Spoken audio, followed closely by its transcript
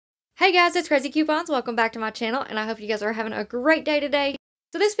Hey guys, it's Craz-E Coupons. Welcome back to my channel, and I hope you guys are having a great day today.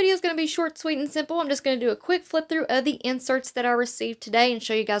 So this video is going to be short, sweet, and simple. I'm just going to do a quick flip through of the inserts that I received today and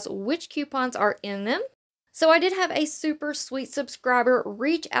show you guys which coupons are in them. So I did have a super sweet subscriber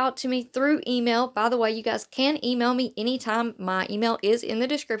reach out to me through email. By the way, you guys can email me anytime. My email is in the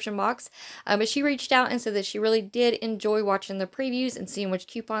description box. But she reached out and said that she really did enjoy watching the previews and seeing which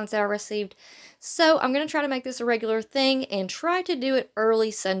coupons I received. So I'm going to try to make this a regular thing and try to do it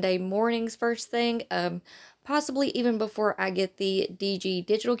early Sunday mornings first thing. Possibly even before I get the DG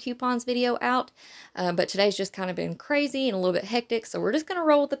digital coupons video out. But today's just kind of been crazy and a little bit hectic. So we're just going to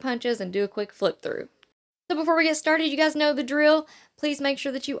roll with the punches and do a quick flip through. So before we get started, you guys know the drill. Please make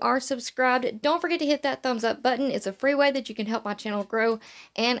sure that you are subscribed. Don't forget to hit that thumbs up button. It's a free way that you can help my channel grow.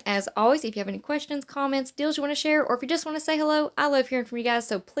 And as always, if you have any questions, comments, deals you want to share, or if you just want to say hello, I love hearing from you guys.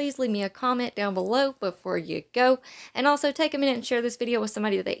 So please leave me a comment down below before you go. And also take a minute and share this video with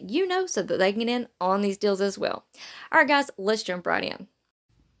somebody that you know so that they can get in on these deals as well. Alright guys, let's jump right in.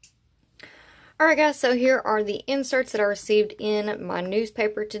 Alright guys, so here are the inserts that I received in my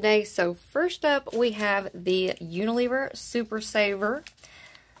newspaper today. So first up, we have the Unilever Super Saver.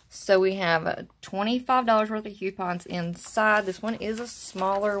 So we have $25 worth of coupons inside. This one is a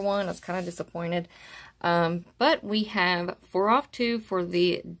smaller one. I was kind of disappointed. But we have 4 off 2 for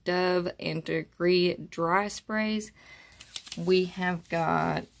the Dove and Degree dry sprays. We have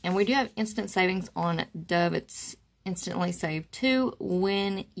got, and we do have instant savings on Dove. It's instantly save 2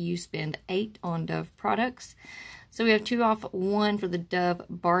 when you spend 8 on Dove products. So we have 2 off 1 for the Dove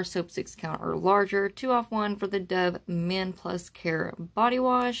bar soap 6 count or larger, 2 off 1 for the Dove Men Plus Care body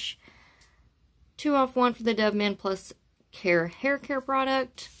wash, 2 off 1 for the Dove Men Plus Care hair care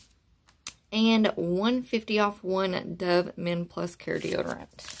product, and 150 off 1 Dove Men Plus Care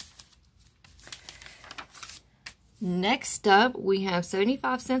deodorant. Next up, we have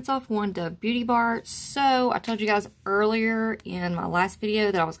 75 cents off 1 Dove Beauty Bar. So, I told you guys earlier in my last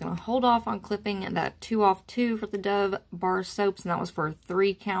video that I was going to hold off on clipping that 2 off 2 for the Dove bar soaps, and that was for a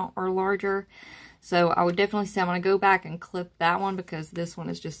 3 count or larger. So, I would definitely say I'm going to go back and clip that one because this one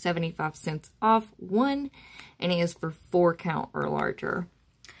is just 75 cents off 1, and it is for 4 count or larger.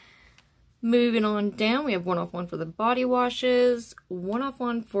 Moving on down, we have 1 off 1 for the body washes, 1 off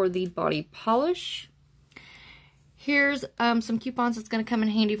 1 for the body polish. Here's some coupons that's going to come in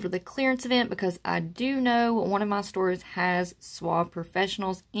handy for the clearance event because I do know one of my stores has Suave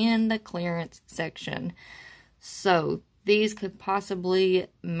Professionals in the clearance section. So these could possibly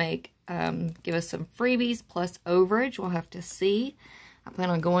make give us some freebies plus overage. We'll have to see. I plan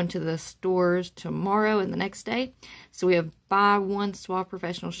on going to the stores tomorrow and the next day. So we have buy 1 Suave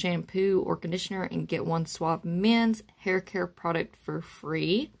Professional shampoo or conditioner and get 1 Suave men's hair care product for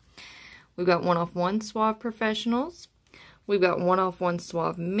free. We've got 1 off 1 Suave Professionals. We've got 1 off 1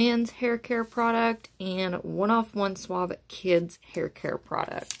 Suave Men's Hair Care product and 1 off 1 Suave Kids Hair Care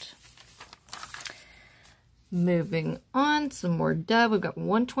product. Moving on, some more Dove. We've got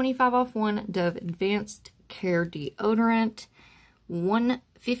 125 off 1 Dove Advanced Care deodorant,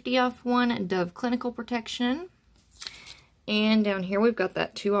 150 off 1 Dove Clinical Protection. And down here we've got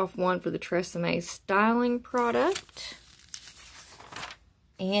that 2 off 1 for the Tresemme styling product.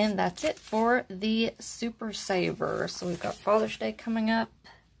 And that's it for the Super Saver. So we've got Father's Day coming up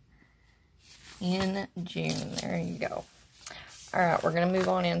in June. There you go. Alright, we're going to move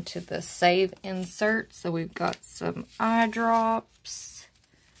on into the Save insert. So we've got some eye drops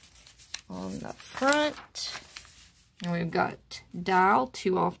on the front. And we've got Dial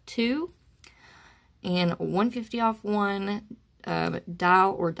 2 off 2. And 150 off 1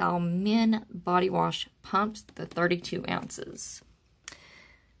 Dial or Dial Men body wash pumps, the 32 ounces.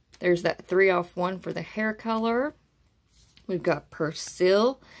 There's that 3 off 1 for the hair color. We've got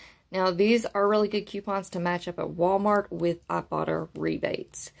Persil. Now, these are really good coupons to match up at Walmart with Ibotta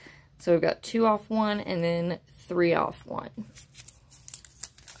rebates. So, we've got 2 off 1 and then 3 off 1.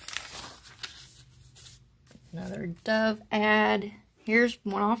 Another Dove ad. Here's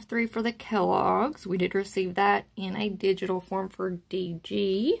 1 off 3 for the Kellogg's. We did receive that in a digital form for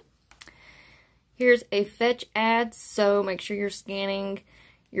DG. Here's a Fetch ad. So, make sure you're scanning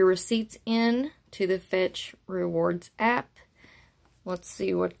your receipts in to the Fetch Rewards app. Let's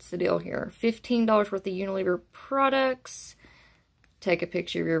see what's the deal here. $15 worth of Unilever products. Take a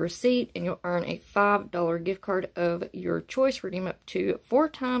picture of your receipt and you'll earn a $5 gift card of your choice. Redeem up to 4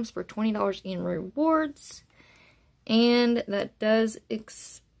 times for $20 in rewards. And that does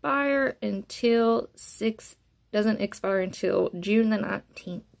expire until doesn't expire until June the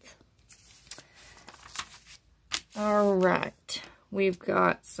 19th. Alright. We've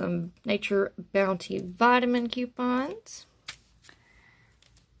got some Nature Bounty vitamin coupons.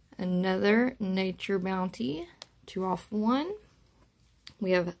 another Nature Bounty, 2 off 1.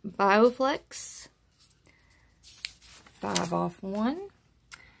 We have Bioflex, 5 off 1.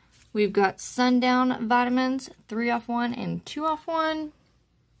 We've got Sundown Vitamins, 3 off 1 and 2 off 1.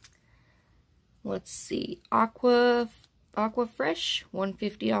 Let's see, Aqua Fresh,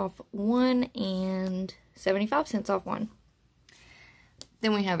 150 off 1 and 75 cents off 1.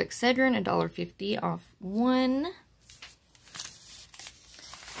 Then we have Excedrin, $1.50 off 1.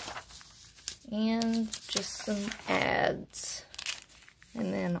 And just some ads.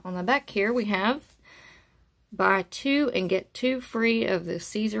 And then on the back here we have buy 2 and get 2 free of the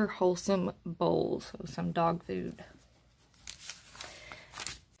Caesar Wholesome Bowls. So some dog food.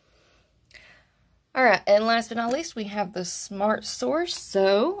 Alright, and last but not least, we have the Smart Source.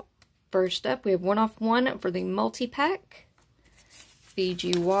 So, first up, we have 1 off 1 for the multi-pack.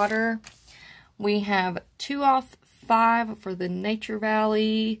 Fiji water. We have 2 off 5 for the Nature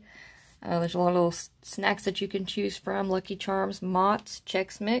Valley. There's a lot of little snacks that you can choose from. Lucky Charms, Mott's,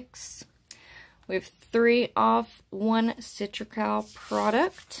 Chex Mix. We have 3 off 1 Citrical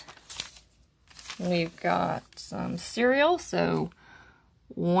product. We've got some cereal, so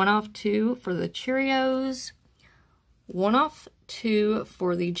 1 off 2 for the Cheerios, 1 off 2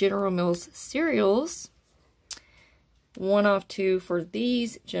 for the General Mills cereals, 1 off 2 for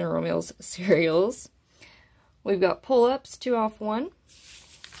these General Mills cereals. We've got pull-ups, 2 off 1.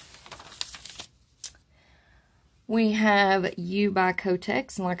 We have U by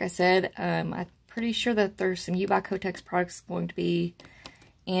Kotex, and like I said, I'm pretty sure that there's some U by Kotex products going to be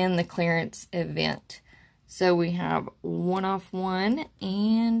in the clearance event. So we have 1 off 1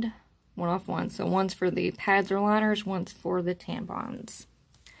 and 1 off 1. So one's for the pads or liners, one's for the tampons.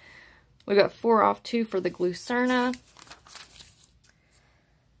 We got 4 off 2 for the Glucerna.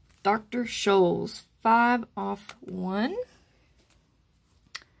 Dr. Scholl's, 5 off 1.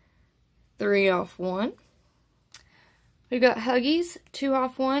 3 off 1. We've got Huggies, 2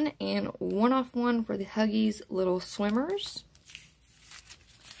 off 1 and 1 off 1 for the Huggies Little Swimmers.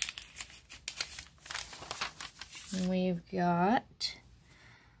 We've got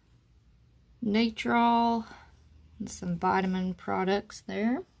Natrol and some vitamin products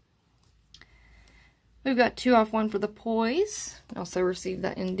there. We've got 2 off 1 for the Poise. Also received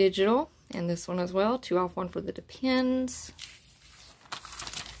that in digital. And this one as well. 2 off 1 for the Depends.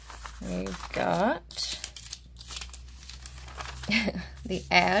 We've got the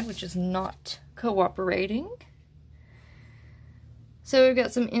ad, which is not cooperating. So we've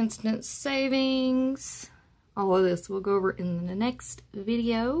got some instant savings. All of this we'll go over in the next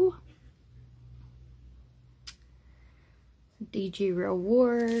video. DG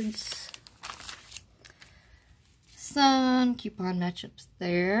rewards. Some coupon matchups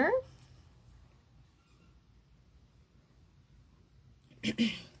there.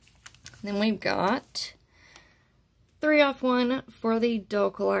 Then we've got 3 off 1 for the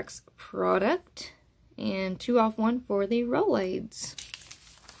Dulcolax product and 2 off 1 for the Rolaids.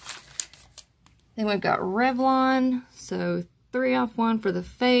 Then we've got Revlon, so 3 off 1 for the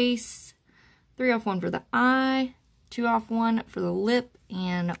face, 3 off 1 for the eye, 2 off 1 for the lip,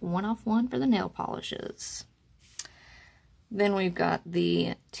 and 1 off 1 for the nail polishes. Then we've got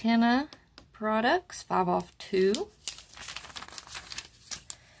the Tena products, 5 off 2.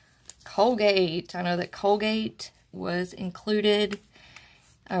 Colgate, I know that Colgate was included,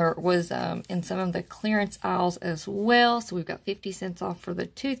 or was in some of the clearance aisles as well. So we've got 50 cents off for the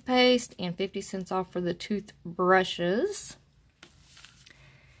toothpaste and 50 cents off for the toothbrushes.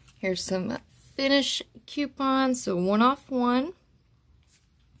 Here's some Finish coupons. So 1 off 1.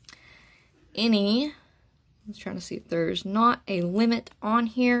 I'm trying to see if there's not a limit on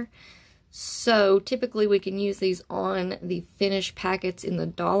here. So typically we can use these on the Finish packets in the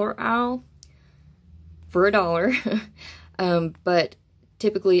dollar aisle for $1. But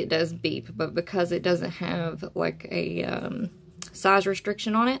typically it does beep, but because it doesn't have like a size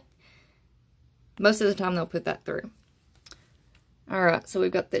restriction on it, most of the time they'll put that through. Alright, so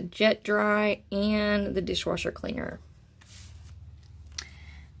we've got the Jet Dry and the dishwasher cleaner.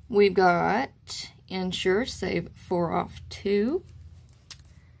 We've got Ensure, save 4 off 2.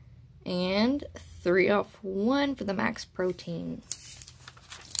 And 3 off 1 for the Max Protein.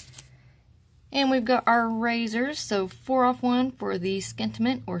 And we've got our razors, so 4 off 1 for the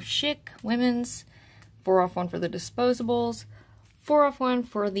Skintimate or Chic Women's, 4 off 1 for the disposables, 4 off 1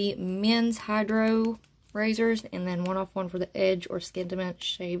 for the men's hydro razors, and then 1 off 1 for the Edge or Skintimate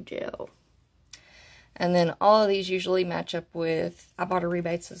Shave Gel. And then all of these usually match up with Ibotta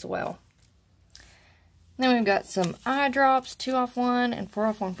rebates as well. Then we've got some eye drops, 2 off 1 and 4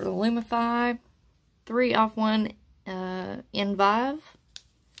 off 1 for the Lumify, 3 off 1 Envive,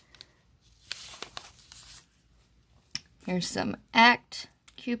 Here's some ACT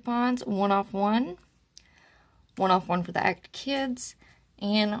coupons, 1 off 1, 1 off 1 for the ACT Kids,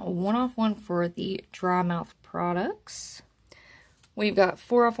 and 1 off 1 for the dry mouth products. We've got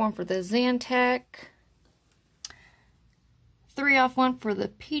 4 off 1 for the Zantac, 3 off 1 for the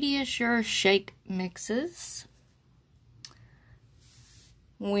Pediasure Shake Mixes.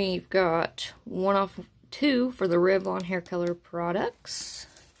 We've got 1 off 2 for the Revlon hair color products.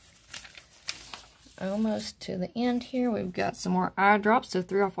 Almost to the end here, we've got some more eye drops, so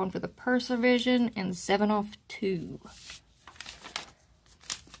 3 off 1 for the Persevision and 7 off 2.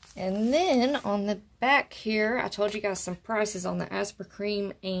 And then on the back here, I told you guys some prices on the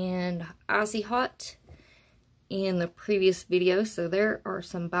Aspercream and Icy Hot in the previous video, so there are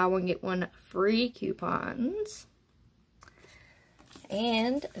some buy one get one free coupons.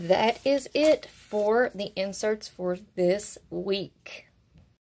 And that is it for the inserts for this week.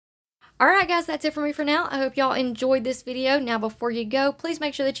 Alright guys, that's it for me for now. I hope y'all enjoyed this video. Now before you go, please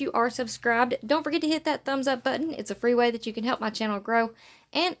make sure that you are subscribed. Don't forget to hit that thumbs up button. It's a free way that you can help my channel grow.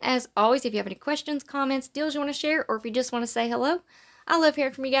 And as always, if you have any questions, comments, deals you want to share, or if you just want to say hello, I love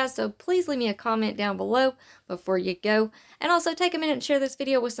hearing from you guys, so please leave me a comment down below before you go. And also take a minute and share this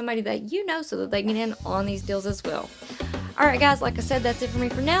video with somebody that you know so that they get in on these deals as well. Alright guys, like I said, that's it for me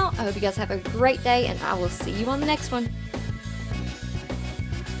for now. I hope you guys have a great day, and I will see you on the next one.